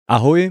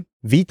Ahoj,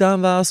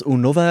 vítám vás u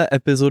nové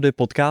epizody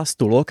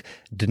podcastu LOG.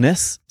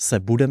 Dnes se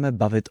budeme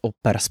bavit o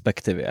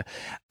perspektivě.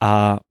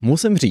 A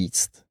musím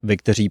říct, vy,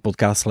 kteří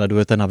podcast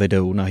sledujete na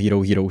videu, na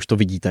Hero Hero, už to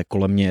vidíte,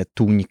 kolem mě je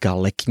tůňka,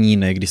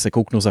 lekníny, když se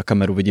kouknu za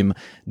kameru, vidím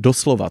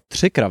doslova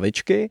 3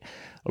 kravičky,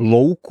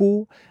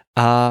 louku,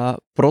 a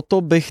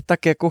proto bych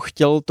tak jako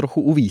chtěl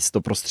trochu uvést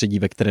to prostředí,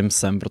 ve kterém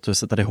jsem, protože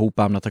se tady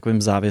houpám na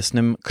takovém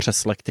závěsném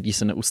křesle, který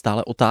se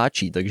neustále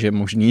otáčí, takže je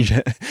možný,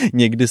 že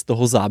někdy z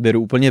toho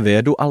záběru úplně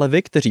vyjedu, ale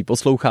vy, kteří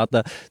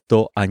posloucháte,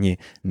 to ani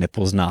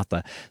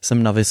nepoznáte.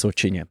 Jsem na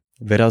Vysočině.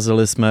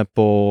 Vyrazili jsme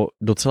po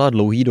docela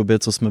dlouhé době,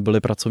 co jsme byli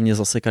pracovně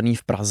zasekaný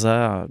v Praze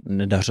a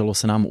nedařilo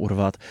se nám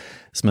urvat.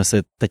 Jsme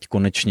si teď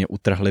konečně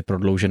utrhli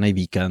prodloužený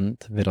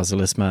víkend.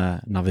 Vyrazili jsme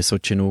na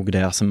Vysočinu, kde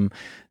já jsem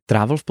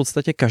trávil v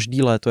podstatě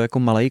každý léto jako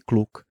malej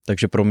kluk,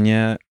 takže pro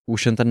mě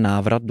už jen ten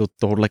návrat do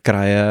tohohle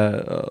kraje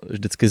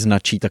vždycky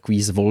značí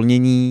takový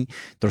zvolnění,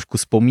 trošku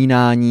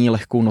vzpomínání,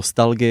 lehkou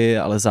nostalgii,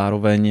 ale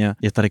zároveň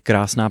je tady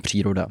krásná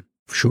příroda.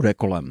 Všude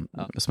kolem.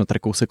 Jsme tady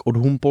kousek od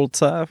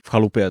Humpolce, v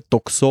chalupě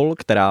Toxol,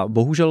 která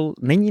bohužel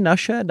není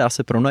naše, dá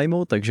se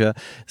pronajmout, takže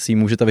si ji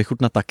můžete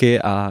vychutnat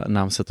taky a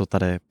nám se to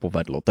tady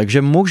povedlo.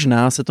 Takže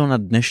možná se to na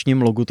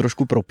dnešním logu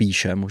trošku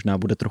propíše, možná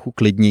bude trochu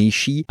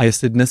klidnější a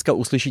jestli dneska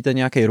uslyšíte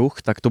nějaký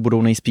ruch, tak to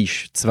budou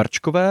nejspíš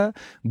cvrčkové,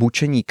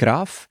 bučení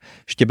krav,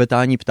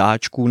 štěbetání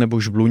ptáčků nebo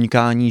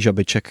žbluňkání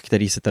žabiček,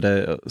 který se tady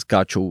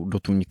skáčou do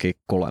tuňky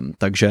kolem.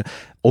 Takže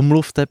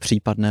omluvte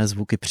případné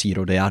zvuky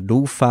přírody. Já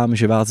doufám,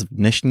 že vás v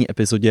dnešní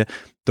epizodě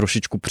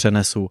trošičku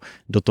přenesu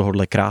do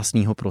tohohle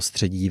krásného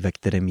prostředí, ve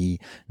kterém ji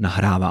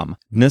nahrávám.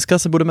 Dneska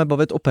se budeme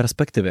bavit o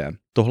perspektivě.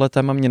 Tohle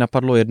téma mě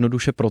napadlo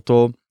jednoduše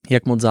proto,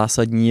 jak moc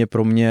zásadní je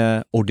pro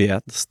mě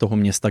odjet z toho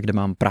města, kde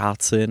mám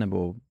práci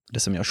nebo kde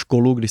jsem měl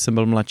školu, když jsem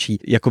byl mladší,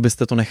 jako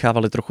byste to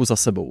nechávali trochu za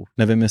sebou.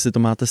 Nevím, jestli to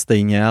máte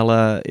stejně,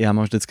 ale já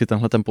mám vždycky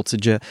tenhle ten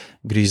pocit, že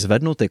když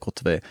zvednu ty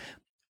kotvy,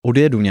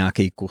 odjedu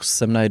nějaký kus,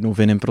 jsem najednou v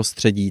jiném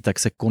prostředí, tak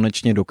se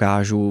konečně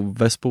dokážu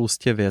ve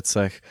spoustě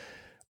věcech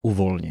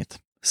uvolnit.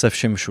 Se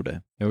všem všude.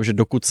 Jo, že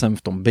dokud jsem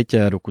v tom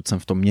bytě, dokud jsem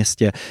v tom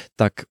městě,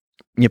 tak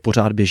mě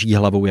pořád běží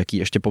hlavou, jaký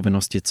ještě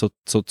povinnosti,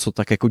 co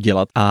tak jako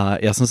dělat. A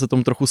já jsem se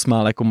tomu trochu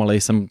smál, jako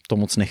malej jsem to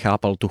moc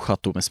nechápal, tu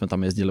chatu. My jsme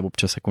tam jezdili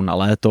občas jako na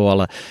léto,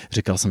 ale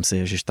říkal jsem si,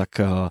 ježiš, tak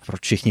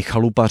proč všichni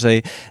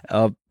chalupaři.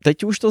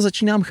 Teď už to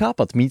začínám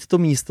chápat. Mít to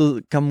místo,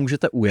 kam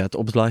můžete ujet,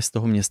 obzvlášť z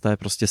toho města, je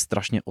prostě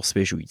strašně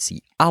osvěžující.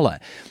 Ale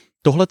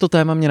tohleto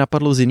téma mě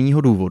napadlo z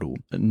jiného důvodu.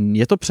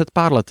 Je to před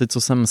pár lety,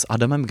 co jsem s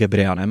Adamem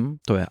Gebrianem,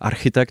 to je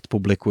architekt,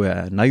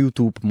 publikuje na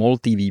YouTube, MOL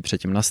TV,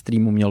 předtím na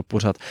streamu měl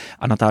pořad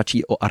a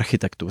natáčí o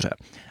architektuře.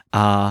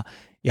 A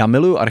já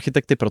miluju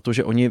architekty,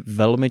 protože oni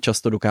velmi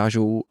často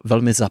dokážou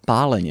velmi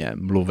zapáleně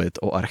mluvit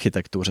o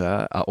architektuře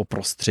a o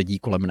prostředí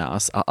kolem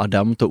nás a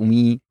Adam to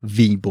umí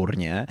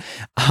výborně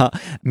a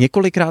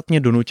několikrát mě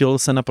donutil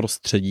se na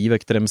prostředí, ve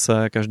kterém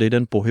se každý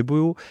den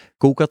pohybuju,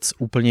 koukat z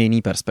úplně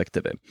jiný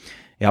perspektivy.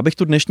 Já bych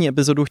tu dnešní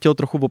epizodu chtěl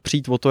trochu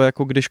opřít o to,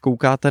 jako když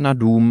koukáte na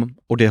dům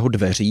od jeho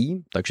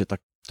dveří, takže tak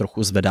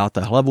trochu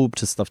zvedáte hlavu,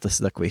 představte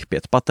si takových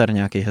 5 pater,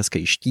 nějaký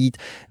hezký štít,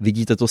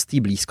 vidíte to z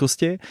té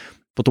blízkosti,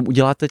 potom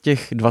uděláte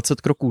těch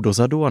 20 kroků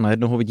dozadu a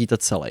najednou ho vidíte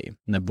celý.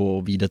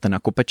 Nebo vyjdete na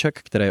kopeček,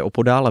 který je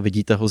opodál a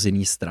vidíte ho z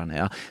jiné strany.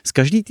 A z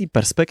každé té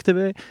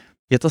perspektivy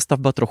je ta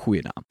stavba trochu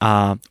jiná.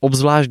 A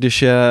obzvlášť,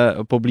 když je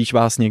poblíž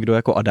vás někdo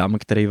jako Adam,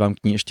 který vám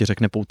k ní ještě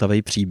řekne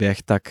poutavý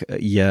příběh, tak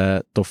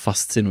je to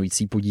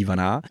fascinující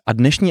podívaná. A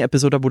dnešní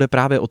epizoda bude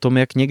právě o tom,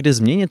 jak někdy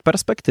změnit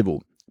perspektivu.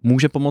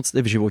 Může pomoct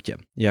i v životě.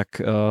 Jak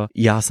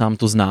já sám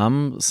to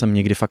znám, jsem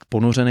někdy fakt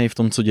ponořený v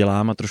tom, co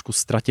dělám a trošku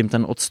ztratím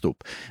ten odstup.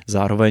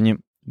 Zároveň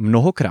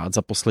mnohokrát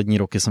za poslední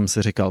roky jsem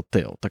si říkal,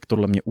 tak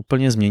tohle mě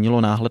úplně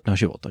změnilo náhled na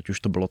život, ať už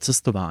to bylo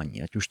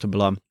cestování, ať už to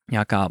byla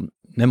nějaká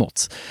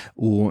nemoc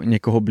u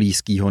někoho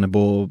blízkého,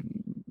 nebo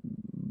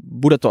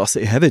bude to asi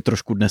i heavy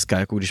trošku dneska,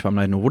 jako když vám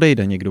najednou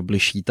odejde někdo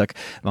bližší, tak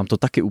vám to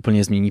taky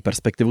úplně změní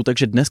perspektivu.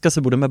 Takže dneska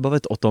se budeme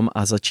bavit o tom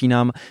a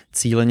začínám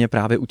cíleně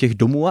právě u těch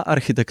domů a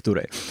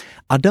architektury.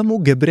 Adamu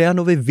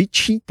Gebrianovi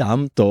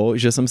vyčítám to,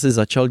 že jsem si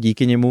začal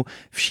díky němu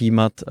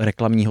všímat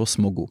reklamního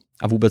smogu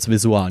a vůbec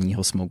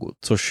vizuálního smogu,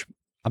 což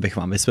abych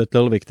vám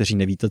vysvětlil, vy, kteří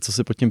nevíte, co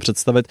si pod tím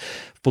představit,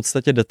 v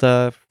podstatě jdete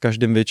v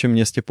každém větším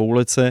městě po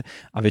ulici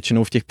a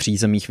většinou v těch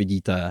přízemích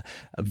vidíte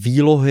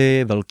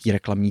výlohy, velký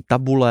reklamní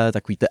tabule,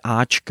 takový ty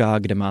áčka,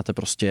 kde máte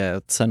prostě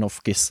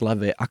cenovky,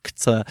 slevy,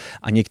 akce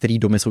a některý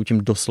domy jsou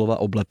tím doslova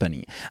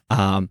oblepený.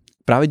 A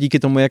právě díky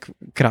tomu, jak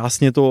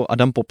krásně to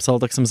Adam popsal,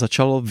 tak jsem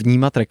začal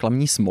vnímat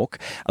reklamní smog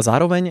a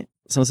zároveň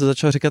jsem se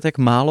začal říkat, jak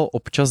málo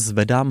občas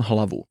zvedám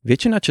hlavu.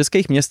 Většina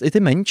českých měst, i ty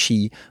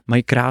menší,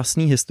 mají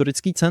krásný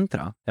historický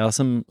centra. Já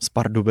jsem z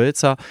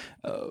Pardubic a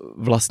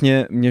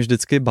vlastně mě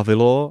vždycky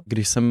bavilo,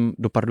 když jsem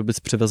do Pardubic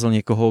přivezl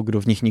někoho,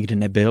 kdo v nich nikdy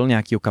nebyl,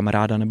 nějakýho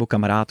kamaráda nebo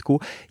kamarádku,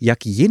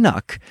 jak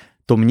jinak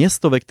to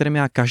město, ve kterém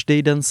já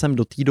každý den jsem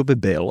do té doby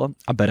byl,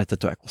 a berete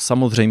to jako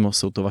samozřejmost,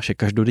 jsou to vaše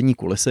každodenní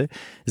kulisy,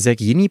 z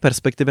jak jiný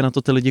perspektivy na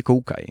to ty lidi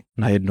koukají.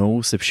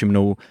 Najednou si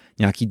všimnou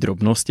nějaký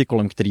drobnosti,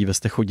 kolem který vy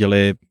jste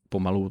chodili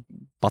pomalu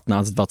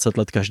 15-20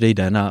 let každý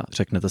den a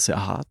řeknete si,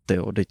 aha,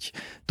 tyjo, teď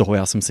toho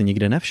já jsem si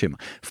nikdy nevšiml.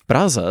 V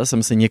Praze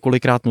jsem si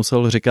několikrát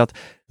musel říkat,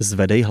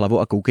 zvedej hlavu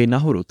a koukej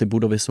nahoru. Ty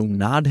budovy jsou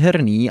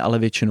nádherný, ale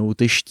většinou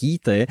ty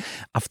štíty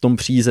a v tom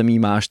přízemí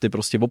máš ty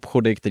prostě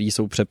obchody, které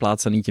jsou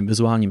přeplácený tím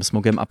vizuálním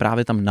smogem a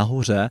právě tam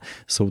nahoře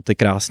jsou ty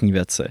krásné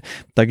věci.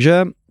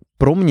 Takže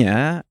pro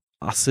mě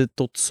asi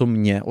to, co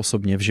mě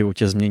osobně v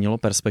životě změnilo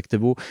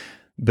perspektivu,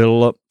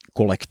 byl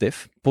kolektiv.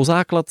 Po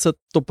základce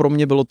to pro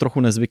mě bylo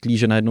trochu nezvyklý,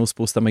 že najednou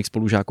spousta mých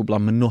spolužáků byla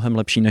mnohem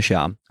lepší než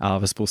já a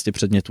ve spoustě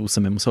předmětů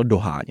jsem je musel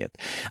dohánět.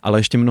 Ale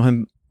ještě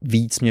mnohem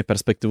víc mě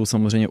perspektivu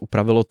samozřejmě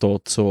upravilo to,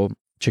 co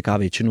čeká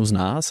většinu z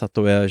nás, a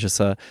to je, že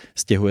se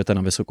stěhujete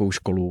na vysokou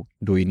školu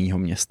do jiného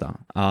města.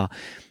 A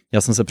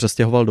já jsem se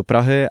přestěhoval do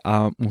Prahy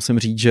a musím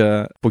říct,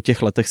 že po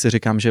těch letech si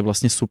říkám, že je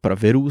vlastně super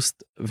vyrůst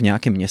v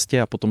nějakém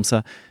městě a potom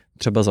se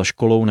třeba za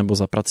školou nebo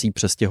za prací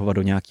přestěhovat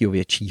do nějakého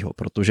většího,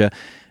 protože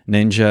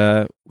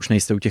nejenže už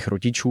nejste u těch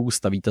rodičů,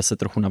 stavíte se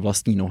trochu na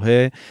vlastní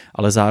nohy,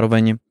 ale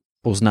zároveň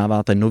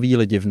poznáváte nový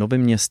lidi v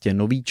novém městě,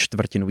 nový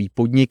čtvrti, nový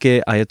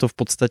podniky a je to v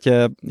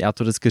podstatě, já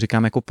to vždycky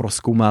říkám, jako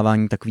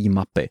prozkoumávání takové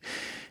mapy.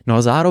 No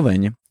a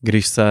zároveň,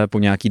 když se po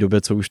nějaký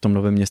době, co už v tom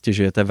novém městě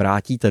žijete,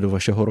 vrátíte do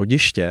vašeho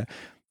rodiště,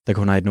 tak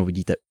ho najednou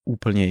vidíte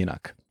úplně jinak.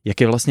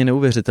 Jak je vlastně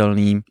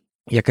neuvěřitelný,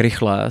 jak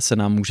rychle se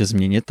nám může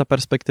změnit ta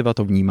perspektiva,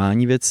 to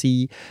vnímání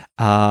věcí,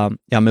 a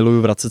já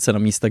miluju vracet se na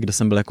místa, kde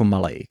jsem byl jako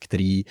malej,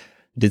 který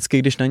vždycky,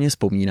 když na ně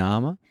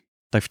vzpomínám,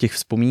 tak v těch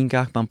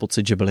vzpomínkách mám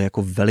pocit, že byly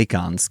jako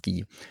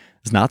velikánský.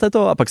 Znáte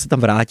to? A pak se tam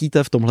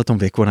vrátíte v tomhletom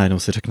věku a najednou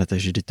si řeknete,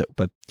 že to je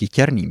úplně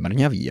titěrný,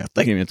 mrňavý a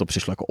tak mi to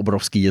přišlo jako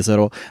obrovský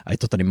jezero a je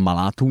to tady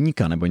malá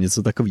tůňka nebo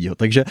něco takového.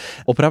 Takže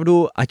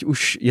opravdu, ať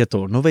už je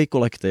to nový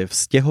kolektiv,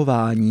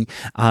 stěhování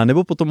a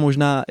nebo potom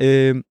možná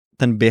i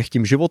ten běh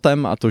tím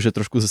životem a to, že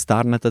trošku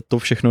zestárnete, to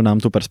všechno nám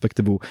tu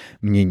perspektivu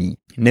mění.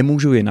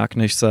 Nemůžu jinak,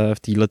 než se v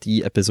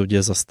této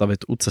epizodě zastavit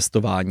u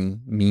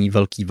cestování. Mý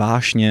velký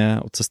vášně,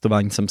 o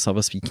cestování jsem psal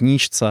ve své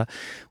knížce,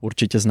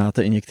 určitě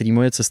znáte i některé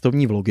moje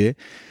cestovní vlogy.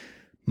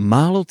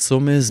 Málo co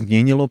mi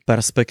změnilo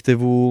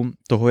perspektivu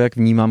toho, jak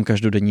vnímám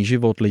každodenní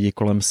život, lidi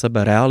kolem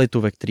sebe,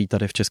 realitu, ve které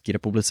tady v České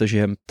republice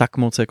žijem, tak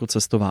moc jako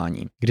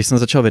cestování. Když jsem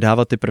začal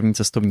vydávat ty první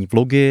cestovní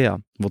vlogy a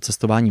o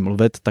cestování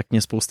mluvit, tak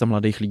mě spousta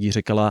mladých lidí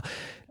říkala,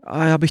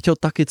 a já bych chtěl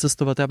taky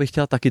cestovat, já bych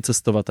chtěla taky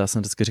cestovat. Já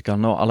jsem vždycky říkal,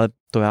 no ale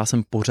to já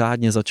jsem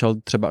pořádně začal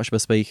třeba až ve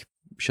svých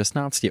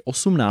 16,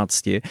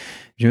 18,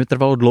 že mi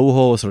trvalo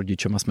dlouho, s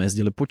rodičema jsme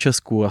jezdili po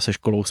Česku a se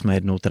školou jsme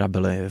jednou teda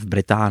byli v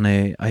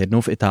Británii a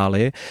jednou v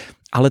Itálii,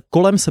 ale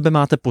kolem sebe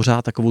máte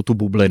pořád takovou tu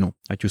bublinu.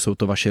 Ať už jsou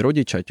to vaši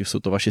rodiče, ať už jsou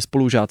to vaši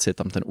spolužáci, je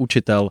tam ten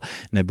učitel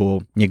nebo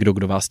někdo,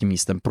 kdo vás tím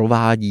místem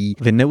provádí.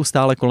 Vy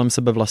neustále kolem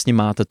sebe vlastně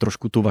máte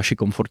trošku tu vaši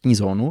komfortní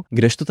zónu,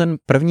 kdežto ten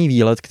první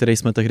výlet, který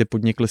jsme tehdy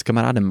podnikli s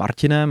kamarádem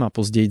Martinem a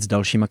později s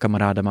dalšíma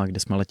kamarádama, kde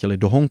jsme letěli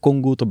do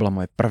Hongkongu, to byla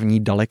moje první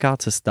daleká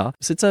cesta.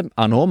 Sice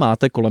ano,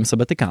 máte kolem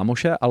sebe ty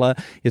kámoše, ale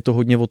je to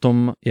hodně o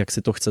tom, jak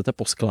si to chcete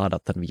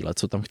poskládat, ten výlet,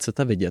 co tam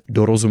chcete vidět.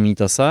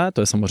 Dorozumíte se,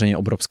 to je samozřejmě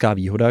obrovská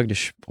výhoda,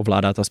 když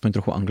ovládáte aspoň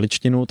trochu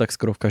angličtinu, tak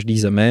skoro v každé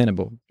zemi,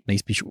 nebo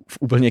nejspíš v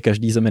úplně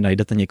každé zemi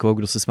najdete někoho,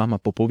 kdo se s váma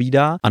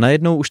popovídá. A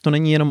najednou už to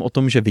není jenom o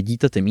tom, že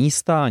vidíte ty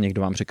místa a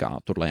někdo vám říká,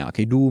 tohle je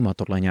nějaký dům a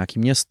tohle je nějaký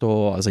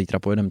město a zítra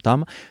pojedem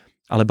tam,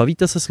 ale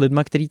bavíte se s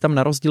lidma, kteří tam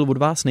na rozdíl od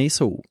vás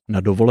nejsou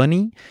na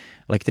dovolený,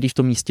 ale kteří v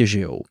tom místě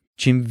žijou.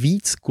 Čím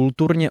víc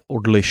kulturně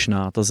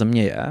odlišná ta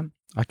země je,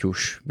 ať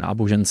už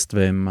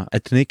náboženstvím,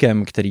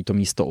 etnikem, který to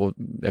místo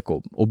jako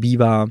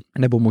obývá,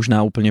 nebo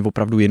možná úplně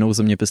opravdu jinou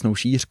zeměpisnou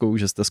šířkou,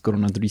 že jste skoro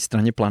na druhé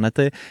straně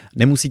planety.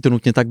 Nemusí to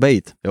nutně tak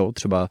být. Jo?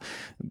 Třeba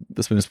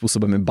svým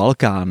způsobem i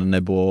Balkán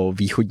nebo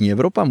východní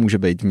Evropa může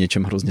být v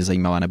něčem hrozně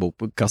zajímavá, nebo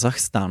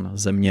Kazachstán,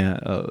 země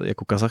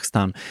jako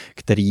Kazachstán,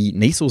 který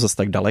nejsou zas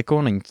tak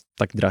daleko, není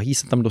tak drahý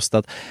se tam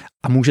dostat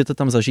a můžete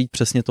tam zažít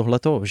přesně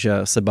tohleto, že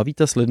se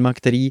bavíte s lidma,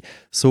 kteří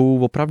jsou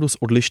opravdu z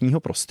odlišného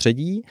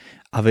prostředí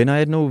a vy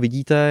najednou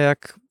vidíte, jak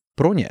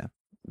pro ně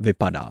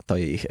vypadá ta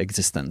jejich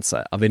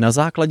existence. A vy na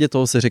základě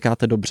toho si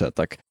říkáte, dobře,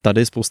 tak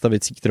tady spousta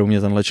věcí, kterou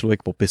mě tenhle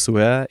člověk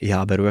popisuje,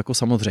 já beru jako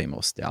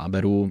samozřejmost. Já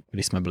beru,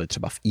 když jsme byli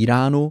třeba v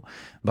Iránu,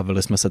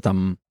 bavili jsme se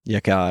tam,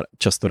 jak já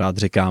často rád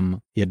říkám,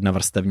 jedna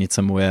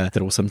vrstevnice moje,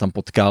 kterou jsem tam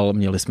potkal,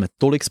 měli jsme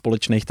tolik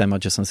společných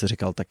témat, že jsem si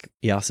říkal, tak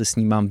já si s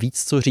ní mám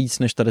víc co říct,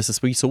 než tady se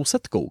svojí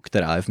sousedkou,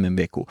 která je v mém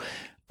věku.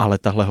 Ale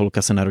tahle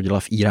holka se narodila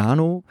v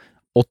Iránu,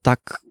 o tak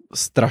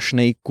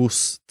strašný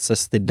kus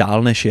cesty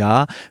dál než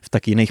já, v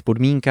tak jiných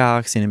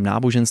podmínkách, s jiným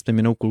náboženstvím,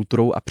 jinou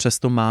kulturou a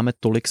přesto máme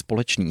tolik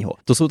společného.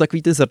 To jsou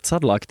takový ty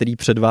zrcadla, který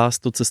před vás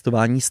to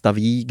cestování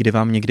staví, kdy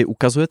vám někdy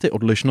ukazuje ty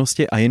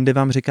odlišnosti a jindy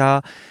vám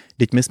říká,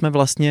 teď my jsme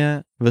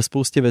vlastně ve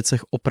spoustě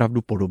věcech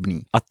opravdu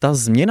podobní. A ta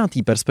změna té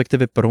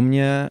perspektivy pro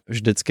mě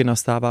vždycky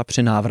nastává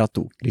při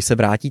návratu, když se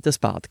vrátíte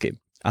zpátky.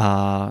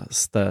 A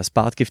jste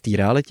zpátky v té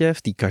realitě,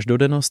 v té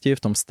každodennosti, v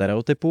tom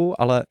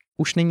stereotypu, ale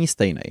už není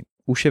stejný.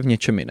 Už je v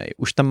něčem jiný.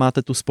 Už tam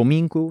máte tu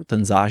vzpomínku,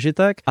 ten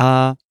zážitek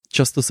a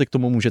často se k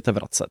tomu můžete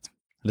vracet.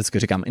 vždycky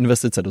říkám,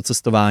 investice do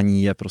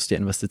cestování je prostě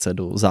investice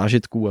do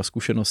zážitků a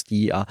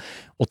zkušeností a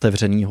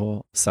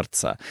otevřeného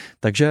srdce.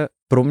 Takže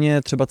pro mě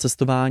je třeba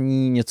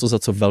cestování něco, za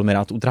co velmi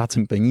rád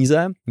utrácím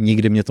peníze,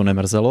 nikdy mě to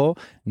nemrzelo,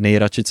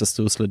 nejradši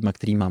cestuju s lidma,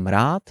 který mám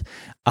rád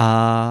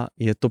a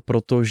je to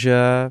proto, že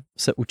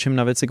se učím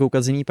na věci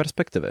koukat z jiný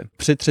perspektivy.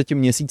 Při 3.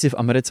 měsíci v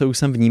Americe už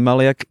jsem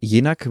vnímal, jak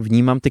jinak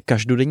vnímám ty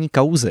každodenní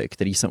kauzy,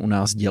 které se u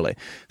nás děly.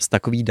 Z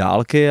takový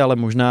dálky, ale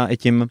možná i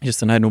tím, že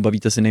se najednou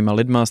bavíte s jinýma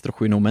lidma, s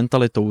trochu jinou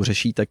mentalitou,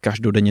 řešíte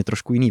každodenně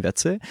trošku jiný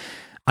věci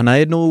a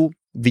najednou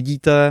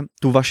vidíte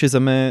tu vaši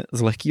zemi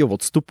z lehkého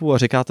odstupu a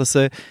říkáte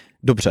si,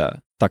 dobře,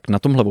 tak na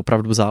tomhle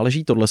opravdu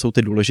záleží, tohle jsou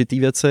ty důležité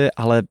věci,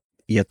 ale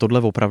je tohle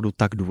opravdu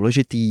tak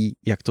důležitý,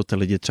 jak to ty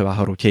lidi třeba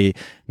hrotějí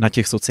na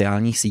těch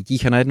sociálních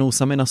sítích a najednou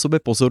sami na sobě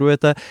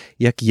pozorujete,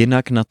 jak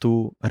jinak na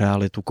tu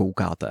realitu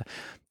koukáte.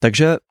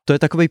 Takže to je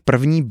takový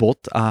první bod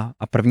a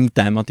první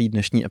téma té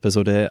dnešní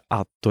epizody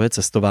a to je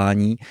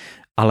cestování,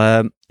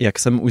 ale jak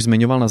jsem už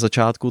zmiňoval na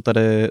začátku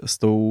tady s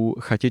tou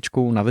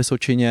chatičkou na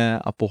Vysočině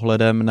a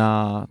pohledem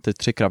na ty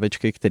 3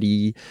 kravičky,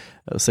 který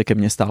se ke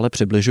mně stále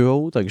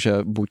přibližujou, takže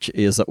buď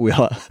je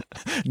zaujala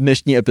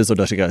dnešní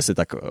epizoda, říká si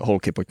tak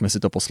holky, pojďme si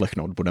to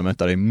poslechnout, budeme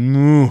tady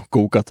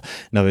koukat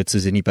na věci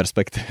z jiný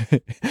perspektivy.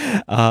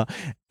 A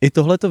i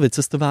tohleto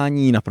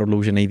vycestování na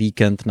prodloužený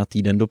víkend, na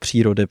týden do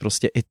přírody,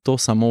 prostě i to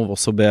samo o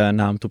sobě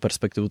nám tu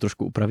perspektivu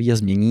trošku upraví a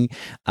změní,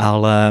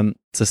 ale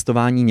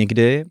cestování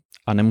někdy,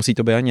 a nemusí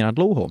to být ani na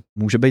dlouho,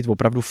 může být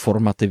opravdu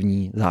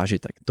formativní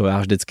zážitek. To já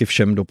vždycky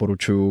všem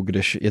doporučuji,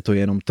 když je to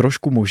jenom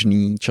trošku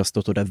možný,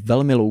 často to jde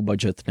velmi low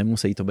budget,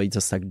 nemusí to být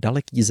zase tak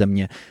daleký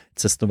země,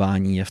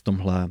 cestování je v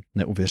tomhle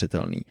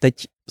neuvěřitelný. Teď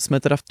jsme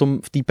teda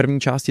v té první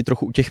části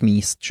trochu u těch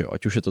míst, že?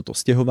 Ať už je to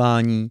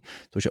stěhování,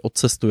 to, že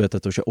odcestujete,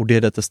 to, že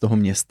odjedete z toho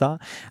města.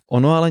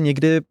 Ono ale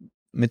někdy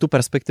my tu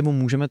perspektivu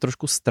můžeme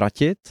trošku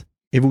ztratit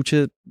i vůči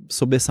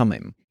sobě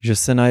samým. Že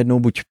se najednou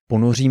buď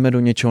ponoříme do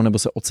něčeho, nebo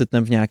se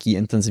ocitneme v nějaký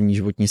intenzivní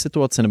životní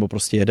situaci, nebo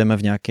prostě jedeme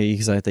v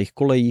nějakých zajetých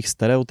kolejích,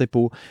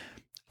 stereotypů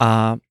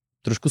a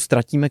trošku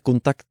ztratíme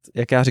kontakt,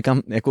 jak já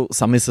říkám, jako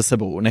sami se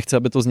sebou. Nechci,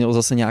 aby to znělo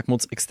zase nějak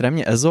moc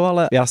extrémně ezo,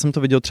 ale já jsem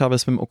to viděl třeba ve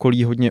svém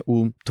okolí hodně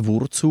u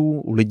tvůrců,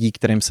 u lidí,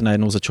 kterým se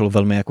najednou začalo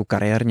velmi jako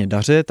kariérně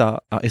dařit a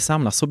i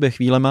sám na sobě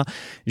chvílema,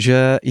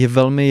 že je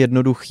velmi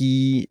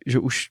jednoduchý, že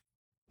už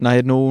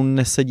najednou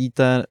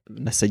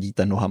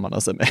nesedíte nohama na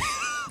zemi.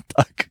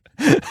 Tak.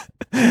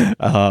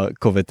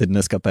 Covid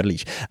dneska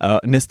perlíš.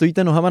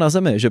 Nestojíte nohama na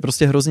zemi, že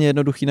prostě hrozně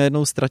jednoduchý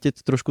najednou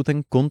ztratit trošku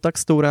ten kontakt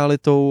s tou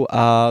realitou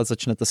a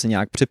začnete si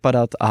nějak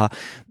připadat a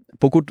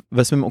pokud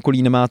ve svém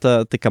okolí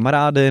nemáte ty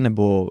kamarády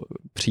nebo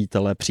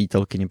přítele,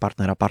 přítelkyni,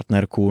 partnera,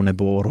 partnerku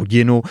nebo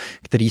rodinu,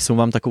 který jsou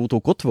vám takovou tou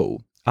kotvou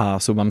a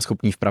jsou vám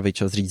schopní v pravý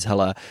čas říct,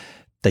 hele,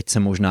 teď se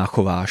možná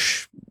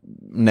chováš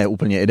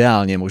neúplně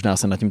ideálně, možná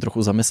se nad tím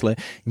trochu zamysli.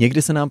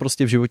 Někdy se nám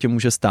prostě v životě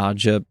může stát,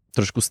 že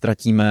trošku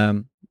ztratíme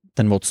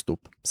ten odstup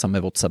sami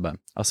od sebe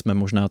a jsme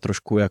možná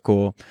trošku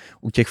jako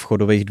u těch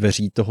vchodových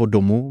dveří toho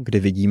domu, kdy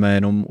vidíme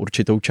jenom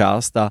určitou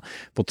část a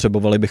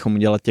potřebovali bychom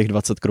udělat těch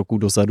 20 kroků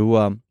dozadu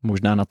a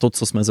možná na to,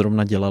 co jsme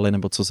zrovna dělali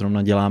nebo co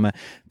zrovna děláme,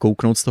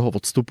 kouknout z toho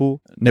odstupu.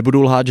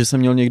 Nebudu lhát, že jsem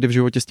měl někdy v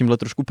životě s tímhle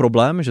trošku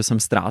problém, že jsem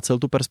ztrácel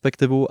tu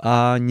perspektivu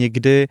a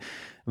někdy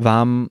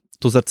vám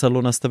to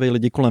zrcadlo nastaví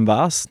lidi kolem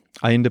vás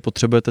a jinde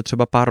potřebujete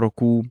třeba pár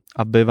roků,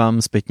 aby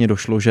vám zpětně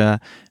došlo, že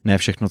ne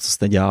všechno, co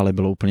jste dělali,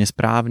 bylo úplně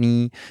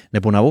správný,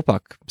 nebo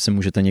naopak si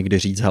můžete někdy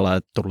říct,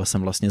 hele, tohle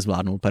jsem vlastně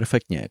zvládnul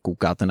perfektně.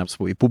 Koukáte na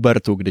svoji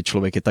pubertu, kdy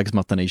člověk je tak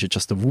zmatený, že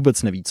často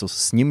vůbec neví, co se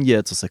s ním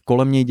děje, co se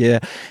kolem něj děje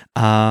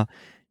a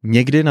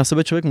někdy na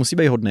sebe člověk musí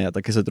být hodný a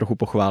taky se trochu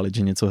pochválit,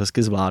 že něco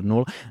hezky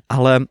zvládnul,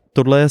 ale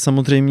tohle je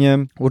samozřejmě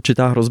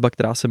určitá hrozba,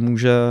 která se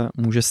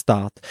může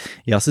stát.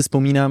 Já si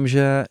vzpomínám,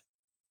 že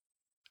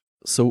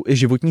jsou i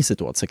životní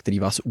situace, které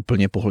vás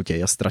úplně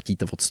pohltějí a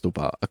ztratíte odstup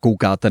a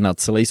koukáte na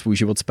celý svůj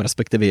život z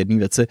perspektivy jedné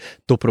věci.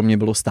 To pro mě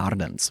bylo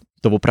Stardance.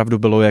 To opravdu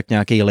bylo jak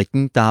nějaký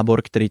letní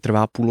tábor, který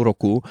trvá půl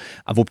roku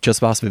a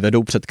občas vás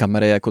vyvedou před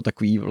kamery jako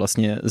takový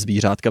vlastně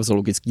zvířátka v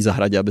zoologické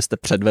zahradě, abyste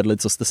předvedli,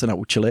 co jste se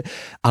naučili,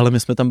 ale my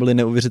jsme tam byli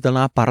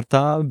neuvěřitelná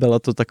parta, byla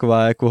to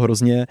taková jako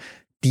hrozně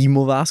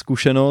týmová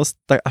zkušenost,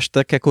 tak až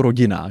tak jako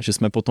rodina, že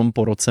jsme potom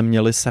po roce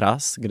měli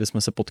sraz, kdy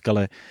jsme se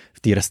potkali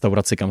v té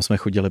restauraci, kam jsme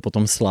chodili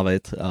potom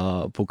slavit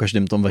po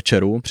každém tom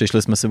večeru.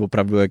 Přišli jsme si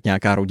opravdu jak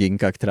nějaká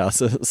rodinka, která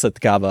se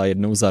setkává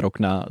jednou za rok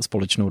na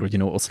společnou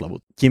rodinnou oslavu.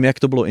 Tím, jak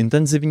to bylo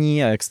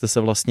intenzivní a jak jste se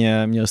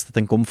vlastně, měli jste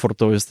ten komfort,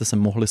 že jste se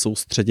mohli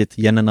soustředit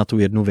jen na tu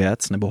jednu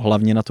věc, nebo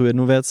hlavně na tu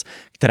jednu věc,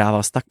 která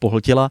vás tak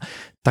pohltila,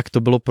 tak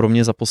to bylo pro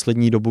mě za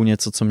poslední dobu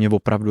něco, co mě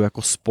opravdu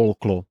jako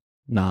spolklo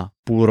na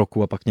půl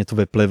roku a pak mě to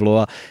vyplivlo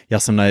a já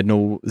jsem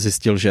najednou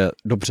zjistil, že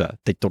dobře,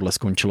 teď tohle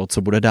skončilo,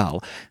 co bude dál.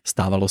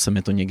 Stávalo se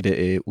mi to někdy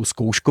i u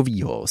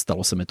zkouškovýho,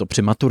 stalo se mi to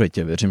při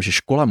maturitě, věřím, že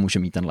škola může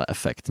mít tenhle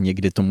efekt,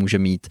 někdy to může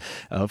mít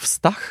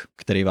vztah,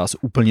 který vás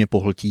úplně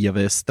pohltí a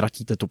vy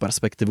ztratíte tu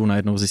perspektivu,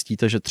 najednou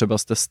zjistíte, že třeba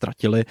jste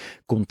ztratili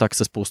kontakt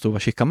se spoustou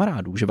vašich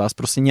kamarádů, že vás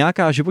prostě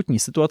nějaká životní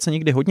situace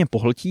někdy hodně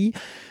pohltí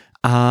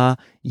a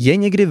je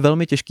někdy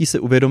velmi těžký si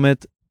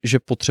uvědomit, že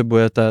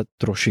potřebujete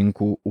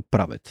trošinku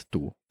upravit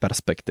tu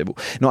perspektivu.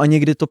 No a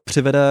někdy to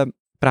přivede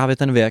právě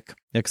ten věk,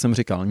 jak jsem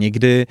říkal.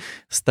 Někdy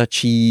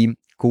stačí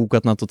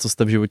koukat na to, co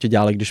jste v životě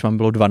dělali, když vám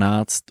bylo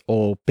 12,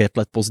 o 5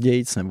 let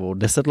později nebo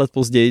 10 let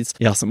později.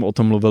 Já jsem o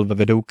tom mluvil ve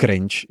videu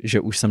Cringe, že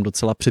už jsem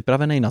docela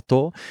připravený na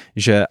to,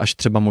 že až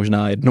třeba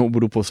možná jednou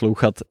budu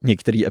poslouchat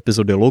některé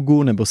epizody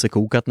logu nebo se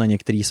koukat na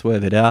některé svoje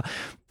videa,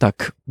 tak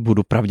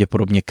budu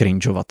pravděpodobně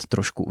cringeovat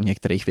trošku u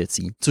některých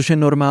věcí. Což je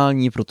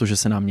normální, protože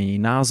se nám mění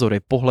názory,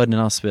 pohledy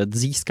na svět,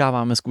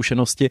 získáváme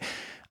zkušenosti.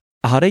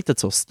 A hádejte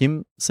co, s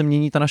tím se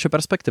mění ta naše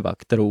perspektiva,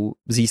 kterou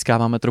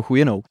získáváme trochu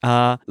jinou.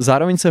 A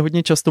zároveň se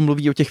hodně často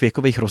mluví o těch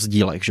věkových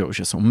rozdílech,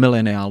 že jsou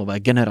mileniálové,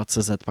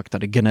 generace Z, pak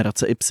tady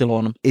generace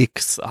Y,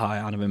 X a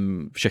já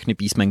nevím, všechny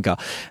písmenka,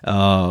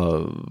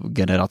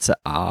 generace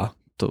A,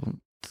 to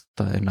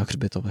je na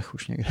hřbitovech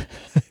už někde.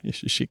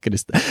 Ježiši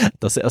Kriste.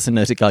 To si asi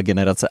neříkal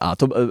generace A.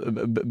 To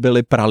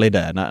byli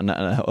pralidé,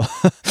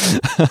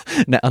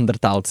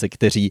 neandertálci,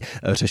 kteří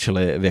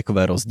řešili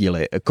věkové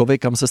rozdíly. Kovy,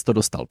 kam se to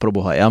dostal? Pro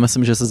boha. Já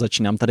myslím, že se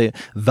začínám tady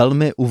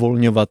velmi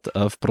uvolňovat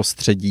v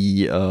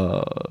prostředí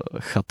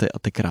chaty a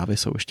ty krávy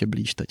jsou ještě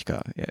blíž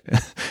teďka.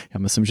 Já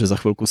myslím, že za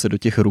chvilku se do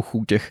těch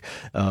ruchů, těch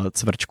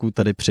cvrčků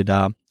tady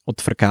přidá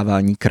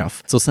odfrkávání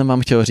krav. Co jsem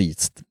vám chtěl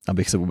říct,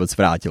 abych se vůbec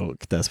vrátil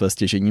k té své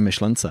stěžejní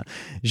myšlence,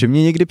 že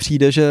mně někdy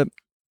přijde, že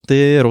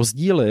ty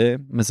rozdíly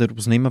mezi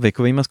různýma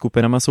věkovými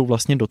skupinami jsou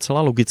vlastně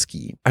docela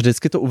logický. A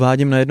vždycky to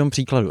uvádím na jednom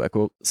příkladu,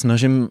 jako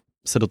snažím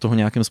se do toho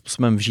nějakým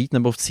způsobem vžít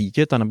nebo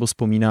vcítit, anebo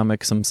vzpomínám,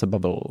 jak jsem se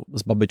bavil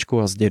s babičkou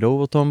a s dědou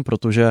o tom,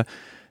 protože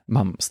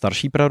mám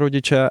starší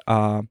prarodiče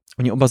a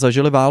oni oba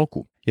zažili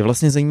válku. Je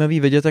vlastně zajímavý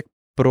vidět, jak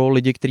pro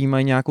lidi, kteří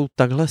mají nějakou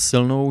takhle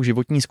silnou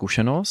životní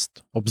zkušenost,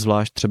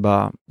 obzvlášť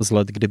třeba z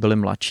let, kdy byli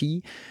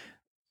mladší,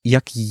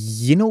 jak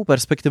jinou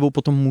perspektivou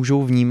potom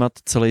můžou vnímat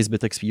celý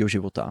zbytek svého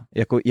života.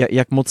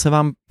 Jak moc se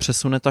vám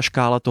přesune ta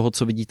škála toho,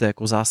 co vidíte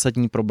jako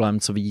zásadní problém,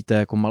 co vidíte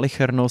jako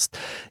malichernost,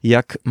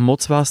 jak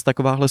moc vás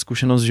takováhle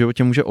zkušenost v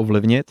životě může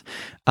ovlivnit.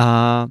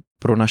 A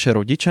pro naše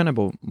rodiče,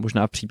 nebo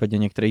možná v případě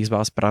některých z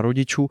vás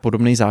prarodičů,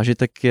 podobný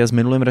zážitek je s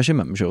minulým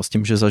režimem, že jo? S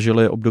tím, že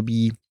zažili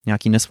období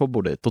nějaký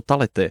nesvobody,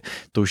 totality,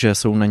 to, že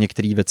jsou na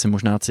některé věci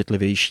možná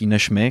citlivější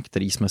než my,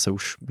 který jsme se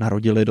už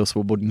narodili do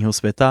svobodného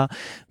světa.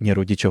 Mě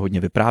rodiče hodně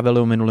vyprávěli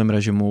o minulém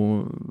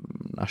režimu,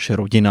 naše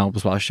rodina,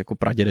 obzvlášť jako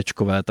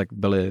pradědečkové, tak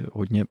byli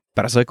hodně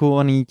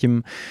perzekovaný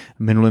tím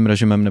minulým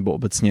režimem nebo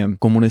obecně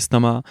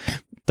komunistama.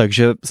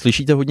 Takže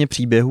slyšíte hodně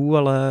příběhů,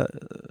 ale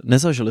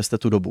nezažili jste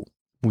tu dobu.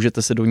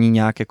 Můžete se do ní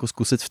nějak jako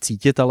zkusit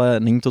vcítit, ale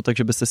není to tak,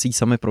 že byste si ji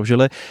sami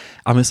prožili.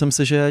 A myslím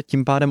si, že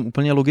tím pádem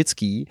úplně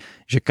logický,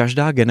 že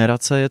každá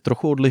generace je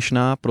trochu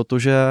odlišná,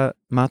 protože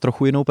má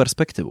trochu jinou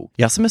perspektivu.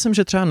 Já si myslím,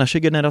 že třeba naše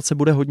generace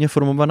bude hodně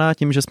formovaná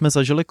tím, že jsme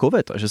zažili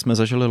covid a že jsme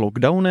zažili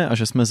lockdowny a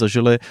že jsme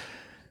zažili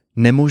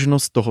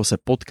nemožnost toho se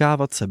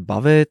potkávat, se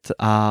bavit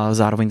a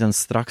zároveň ten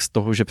strach z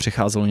toho, že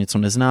přicházelo něco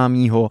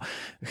neznámého.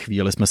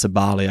 Chvíli jsme se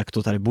báli, jak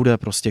to tady bude,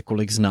 prostě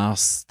kolik z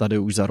nás tady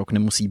už za rok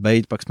nemusí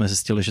být, pak jsme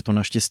zjistili, že to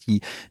naštěstí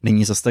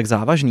není zas tak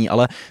závažný,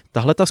 ale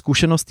tahle ta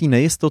zkušenost té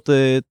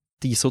nejistoty,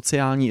 té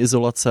sociální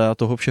izolace a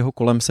toho všeho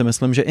kolem si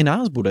myslím, že i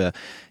nás bude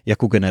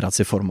jako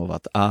generaci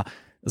formovat. A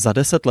za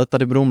 10 let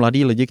tady budou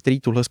mladí lidi, kteří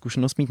tuhle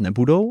zkušenost mít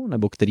nebudou,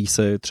 nebo kteří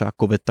se třeba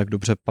covid tak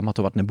dobře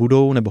pamatovat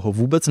nebudou, nebo ho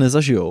vůbec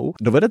nezažijou.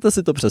 Dovedete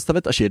si to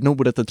představit, až jednou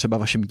budete třeba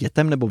vašim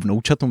dětem nebo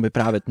vnoučatům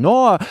vyprávět,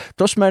 no a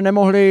to jsme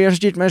nemohli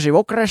jezdit mezi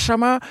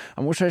okresama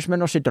a museli jsme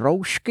nosit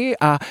roušky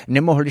a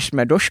nemohli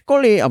jsme do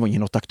školy a oni,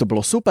 no tak to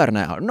bylo super,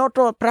 ne? No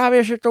to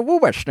právě, že to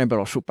vůbec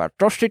nebylo super.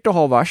 To si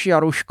toho vaš,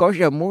 Jaruško,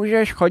 že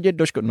můžeš chodit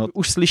do školy. No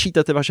už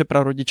slyšíte ty vaše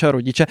prarodiče a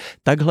rodiče,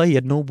 takhle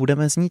jednou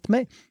budeme znít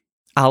my.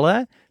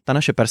 Ale ta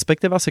naše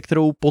perspektiva, se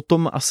kterou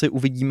potom asi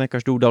uvidíme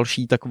každou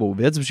další takovou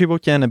věc v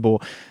životě, nebo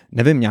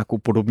nevím, nějakou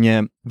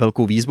podobně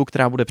velkou výzvu,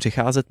 která bude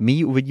přicházet, my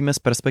ji uvidíme z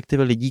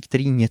perspektivy lidí,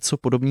 kteří něco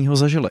podobného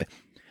zažili.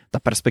 Ta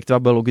perspektiva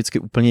bude logicky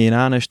úplně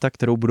jiná, než ta,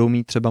 kterou budou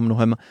mít třeba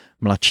mnohem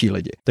mladší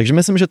lidi. Takže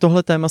myslím, že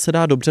tohle téma se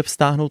dá dobře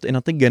vztáhnout i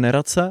na ty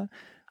generace,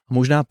 a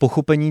možná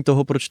pochopení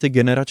toho, proč ty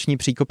generační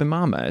příkopy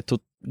máme. Je to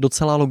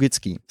docela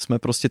logický. Jsme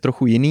prostě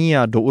trochu jiný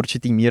a do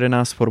určitý míry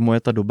nás formuje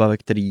ta doba,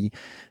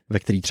 ve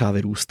který třeba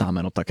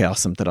vyrůstáme. No tak já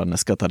jsem teda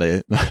dneska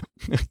tady,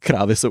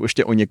 krávy jsou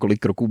ještě o několik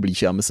kroků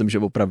blíž. Já myslím, že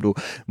opravdu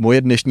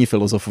moje dnešní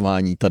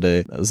filozofování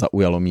tady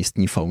zaujalo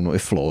místní faunu i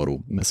floru.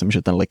 Myslím,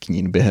 že ten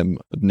leknín během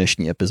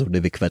dnešní epizody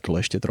vykvetl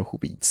ještě trochu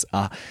víc.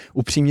 A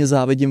upřímně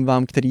závidím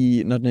vám,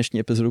 který na dnešní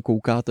epizodu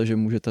koukáte, že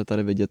můžete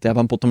tady vidět. Já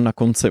vám potom na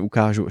konci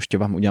ukážu, ještě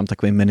vám udělám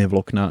takový mini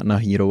vlog na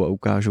Hero a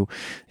ukážu,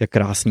 jak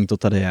krásný to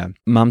tady je.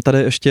 Mám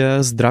tady ještě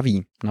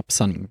zdraví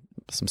napsaný.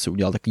 Jsem si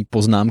udělal takový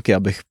poznámky,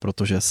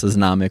 protože se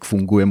znám, jak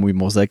funguje můj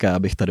mozek a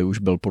abych tady už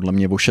byl podle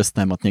mě o 6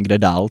 témat někde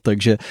dál,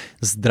 takže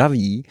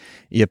zdraví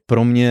je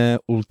pro mě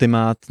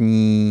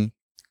ultimátní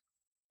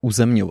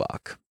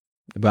uzemňovák.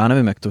 Nebo já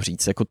nevím, jak to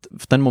říct. Jako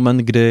v ten moment,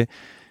 kdy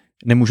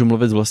nemůžu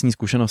mluvit z vlastní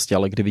zkušenosti,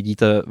 ale kdy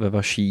vidíte ve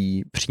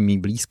vaší přímé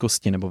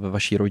blízkosti nebo ve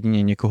vaší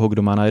rodině někoho,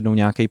 kdo má najednou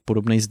nějaký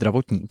podobný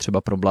zdravotní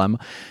třeba problém,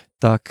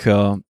 tak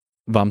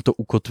vám to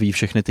ukotví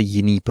všechny ty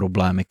jiný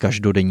problémy,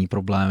 každodenní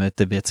problémy,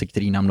 ty věci,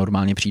 které nám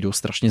normálně přijdou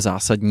strašně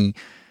zásadní,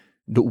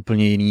 do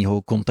úplně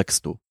jiného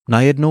kontextu.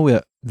 Najednou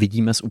je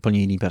vidíme z úplně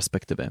jiné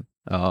perspektivy.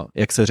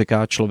 Jak se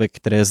říká, člověk,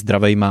 který je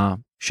zdravý, má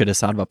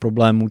 62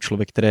 problémů,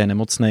 člověk, který je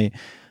nemocnej,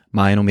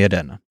 má jenom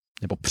jeden.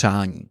 Nebo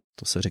přání.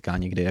 To se říká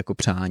někdy jako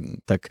přání.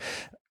 Tak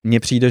mně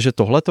přijde, že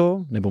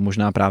tohleto, nebo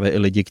možná právě i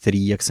lidi,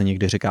 kteří, jak se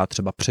někdy říká,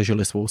 třeba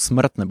přežili svou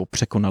smrt nebo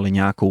překonali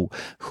nějakou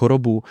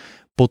chorobu,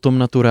 potom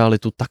na tu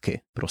realitu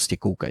taky prostě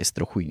koukají z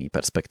trochu jiný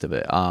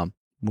perspektivy. A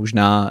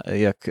možná,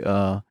 jak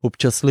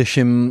občas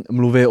slyším,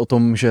 mluví o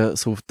tom, že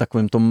jsou v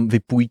takovém tom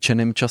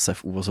vypůjčeném čase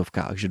v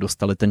uvozovkách, že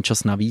dostali ten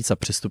čas navíc a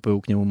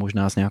přistupují k němu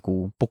možná s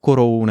nějakou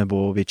pokorou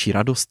nebo větší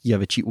radostí a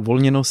větší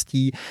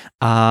uvolněností.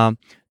 A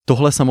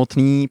tohle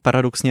samotný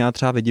paradoxně já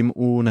třeba vidím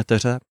u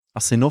neteře a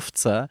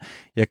synovce,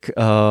 jak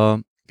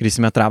když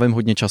si já trávím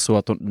hodně času,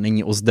 a to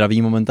není o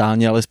zdraví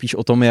momentálně, ale spíš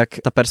o tom, jak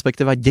ta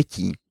perspektiva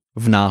dětí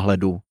v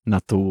náhledu na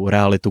tu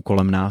realitu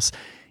kolem nás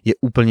je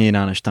úplně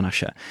jiná než ta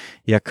naše.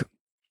 Jak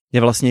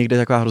je vlastně někde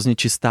taková hrozně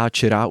čistá,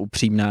 čirá,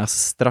 upřímná. Já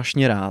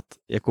strašně rád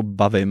jako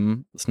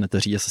bavím s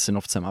neteří a se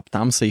synovcem a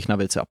ptám se jich na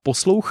věci a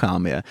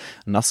poslouchám je,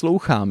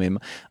 naslouchám jim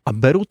a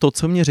beru to,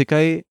 co mě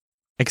říkají,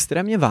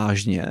 extrémně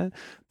vážně,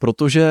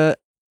 protože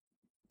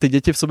ty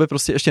děti v sobě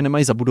prostě ještě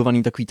nemají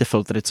zabudovaný takový ty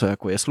filtry, co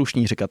jako je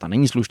slušný říkat a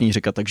není slušný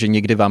říkat, takže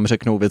někdy vám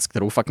řeknou věc,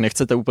 kterou fakt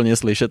nechcete úplně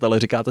slyšet, ale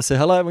říkáte si,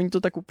 hele, oni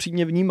to tak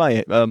upřímně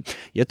vnímají.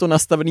 Je to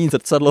nastavený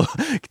zrcadlo,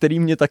 který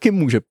mě taky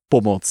může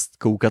pomoct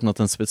koukat na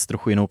ten svět s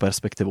trochu jinou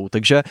perspektivou.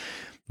 Takže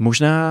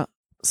možná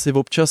si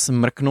občas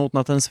mrknout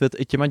na ten svět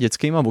i těma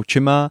dětskýma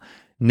očima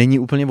není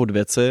úplně od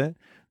věci,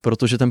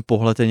 protože ten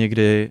pohled je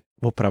někdy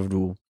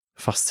opravdu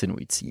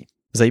fascinující.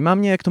 Zajímá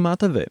mě, jak to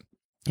máte vy.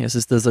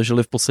 Jestli jste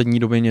zažili v poslední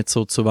době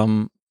něco, co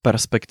vám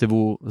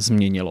perspektivu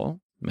změnilo.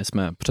 My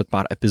jsme před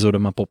pár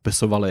epizodama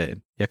popisovali,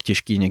 jak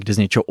těžký někdy z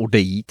něčeho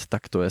odejít,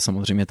 tak to je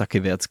samozřejmě taky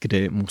věc,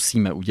 kdy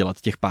musíme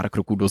udělat těch pár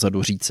kroků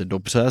dozadu, říct si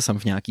dobře, jsem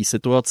v nějaký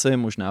situaci,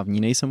 možná v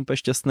ní nejsem úplně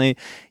šťastný,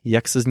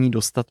 jak se z ní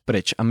dostat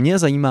pryč. A mě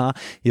zajímá,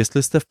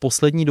 jestli jste v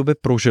poslední době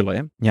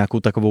prožili nějakou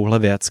takovouhle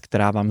věc,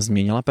 která vám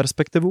změnila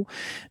perspektivu,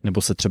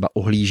 nebo se třeba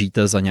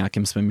ohlížíte za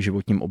nějakým svým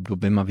životním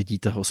obdobím a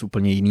vidíte ho z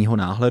úplně jiného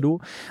náhledu,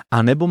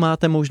 a nebo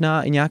máte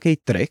možná i nějaký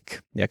trik,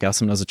 jak já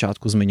jsem na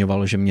začátku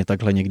zmiňoval, že mě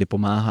takhle někdy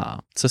pomáhá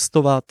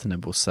cestovat,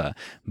 nebo se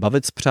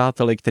bavit s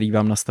přáteli, který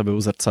vám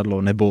nastavují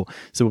zrcadlo, nebo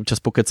se občas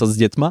pokecat s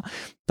dětma,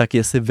 tak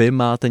jestli vy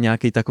máte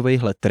nějaký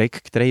takovejhle trik,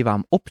 který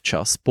vám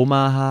občas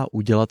pomáhá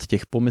udělat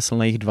těch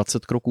pomyslných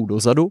 20 kroků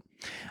dozadu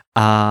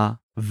a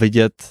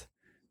vidět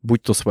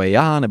buď to svoje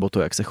já, nebo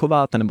to, jak se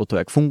chováte, nebo to,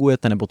 jak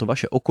fungujete, nebo to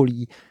vaše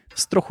okolí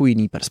z trochu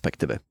jiný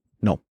perspektivy.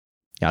 No,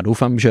 já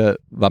doufám, že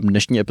vám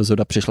dnešní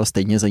epizoda přišla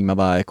stejně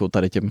zajímavá jako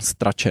tady těm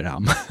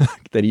stračerám,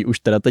 který už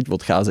teda teď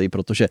odcházejí,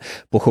 protože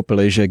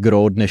pochopili, že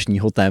gro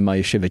dnešního téma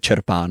ještě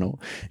vyčerpáno,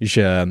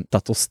 že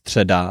tato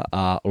středa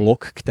a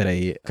log,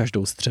 který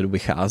každou středu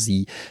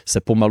vychází,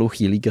 se pomalu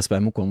chýlí ke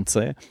svému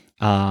konci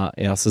a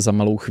já se za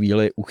malou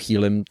chvíli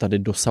uchýlím tady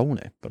do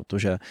sauny,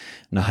 protože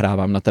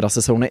nahrávám na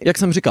terase sauny. Jak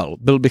jsem říkal,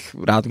 byl bych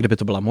rád, kdyby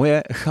to byla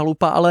moje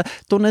chalupa, ale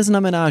to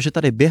neznamená, že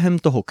tady během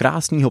toho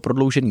krásného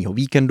prodlouženého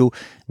víkendu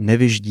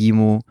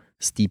nevyždímu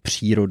z té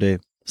přírody,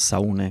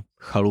 sauny,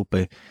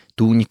 chalupy,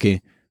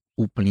 tůňky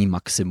úplný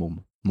maximum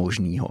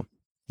možného.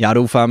 Já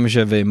doufám,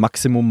 že vy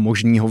maximum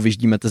možného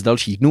vyždímete z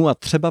dalších dnů a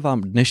třeba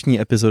vám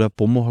dnešní epizoda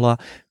pomohla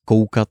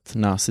koukat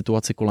na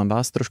situaci kolem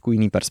vás trošku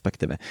jiný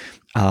perspektivy.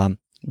 A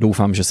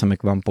doufám, že se mi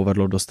k vám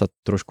povedlo dostat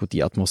trošku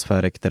té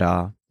atmosféry,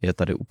 která je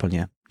tady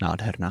úplně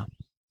nádherná.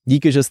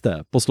 Díky, že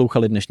jste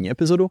poslouchali dnešní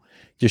epizodu,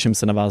 těším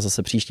se na vás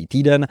zase příští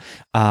týden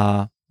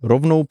a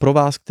rovnou pro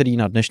vás, který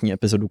na dnešní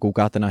epizodu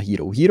koukáte na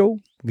Hero,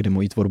 kde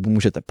moji tvorbu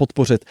můžete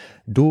podpořit,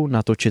 jdu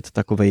natočit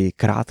takovej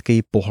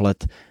krátkej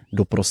pohled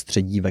do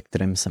prostředí, ve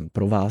kterém jsem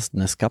pro vás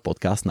dneska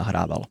podcast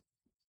nahrával.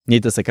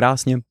 Mějte se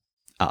krásně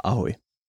a ahoj.